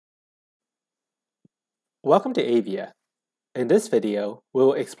Welcome to Aivia. In this video, we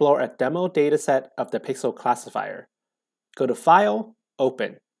will explore a demo dataset of the Pixel Classifier. Go to File,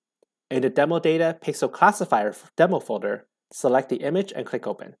 Open. In the Demo Data Pixel Classifier demo folder, select the image and click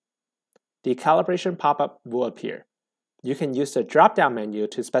Open. The calibration pop-up will appear. You can use the drop-down menu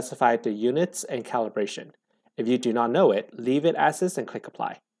to specify the units and calibration. If you do not know it, leave it as is and click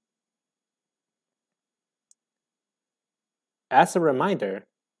Apply. As a reminder,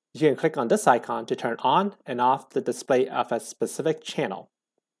 you can click on this icon to turn on and off the display of a specific channel.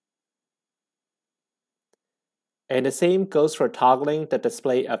 And the same goes for toggling the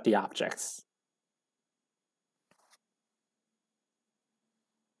display of the objects.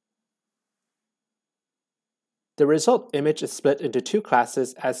 The result image is split into two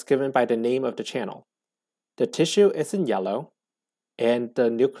classes as given by the name of the channel. The tissue is in yellow and the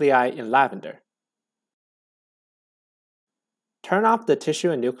nuclei in lavender. Turn off the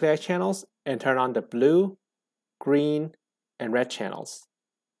tissue and nuclei channels and turn on the blue, green, and red channels.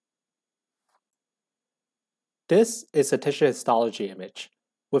 This is a tissue histology image,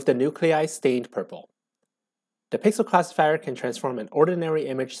 with the nuclei stained purple. The Pixel Classifier can transform an ordinary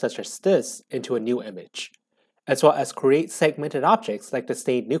image such as this into a new image, as well as create segmented objects like the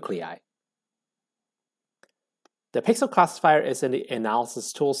stained nuclei. The Pixel Classifier is in the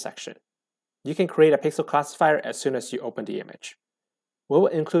Analysis Tools section. You can create a Pixel Classifier as soon as you open the image. We will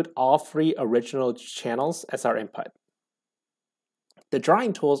include all three original channels as our input. The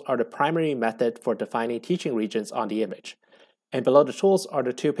drawing tools are the primary method for defining teaching regions on the image, and below the tools are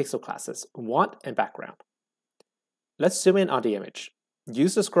the two pixel classes, want and background. Let's zoom in on the image.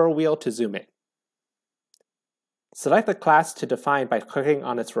 Use the scroll wheel to zoom in. Select the class to define by clicking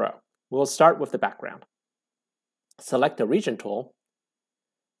on its row. We'll start with the background. Select the region tool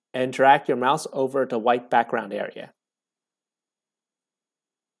and drag your mouse over the white background area.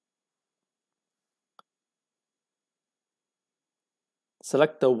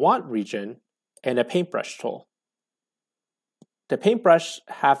 Select the want region and the paintbrush tool. The paintbrush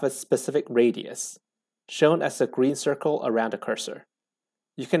has a specific radius, shown as a green circle around the cursor.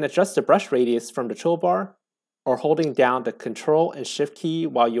 You can adjust the brush radius from the toolbar or holding down the Ctrl and Shift key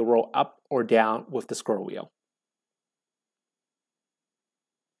while you roll up or down with the scroll wheel.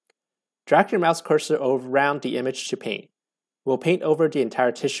 Drag your mouse cursor around the image to paint. We'll paint over the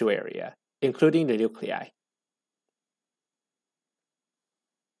entire tissue area, including the nuclei.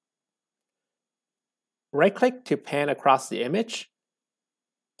 Right-click to pan across the image,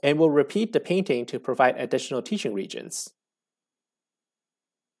 and we'll repeat the painting to provide additional teaching regions.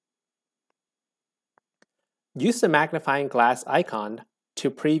 Use the magnifying glass icon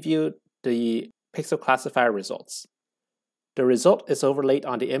to preview the Pixel Classifier results. The result is overlaid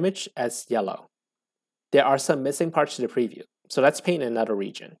on the image as yellow. There are some missing parts to the preview, so let's paint another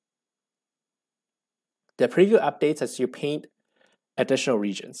region. The preview updates as you paint additional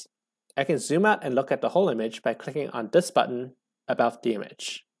regions. I can zoom out and look at the whole image by clicking on this button above the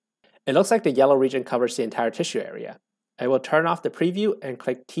image. It looks like the yellow region covers the entire tissue area. I will turn off the preview and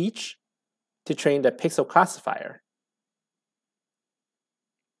click Teach to train the Pixel Classifier.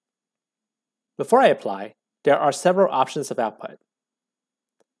 Before I apply, there are several options of output.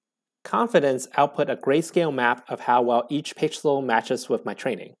 Confidence output a grayscale map of how well each pixel matches with my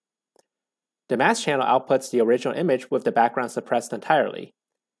training. The mask channel outputs the original image with the background suppressed entirely.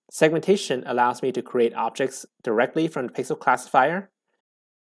 Segmentation allows me to create objects directly from the Pixel Classifier.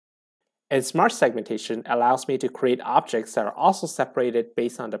 And smart segmentation allows me to create objects that are also separated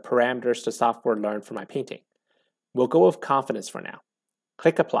based on the parameters the software learned from my painting. We'll go with confidence for now.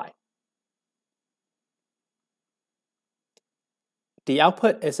 Click Apply. The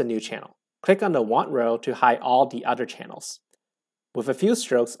output is a new channel. Click on the Want row to hide all the other channels. With a few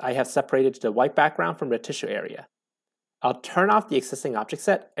strokes, I have separated the white background from the tissue area. I'll turn off the existing object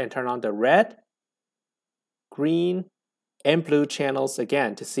set and turn on the red, green, and blue channels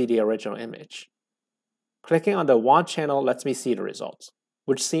again to see the original image. Clicking on the Want channel lets me see the results,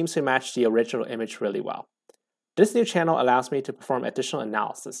 which seems to match the original image really well. This new channel allows me to perform additional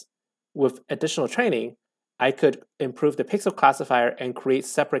analysis. With additional training, I could improve the Pixel Classifier and create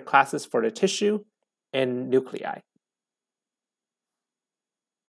separate classes for the tissue and nuclei.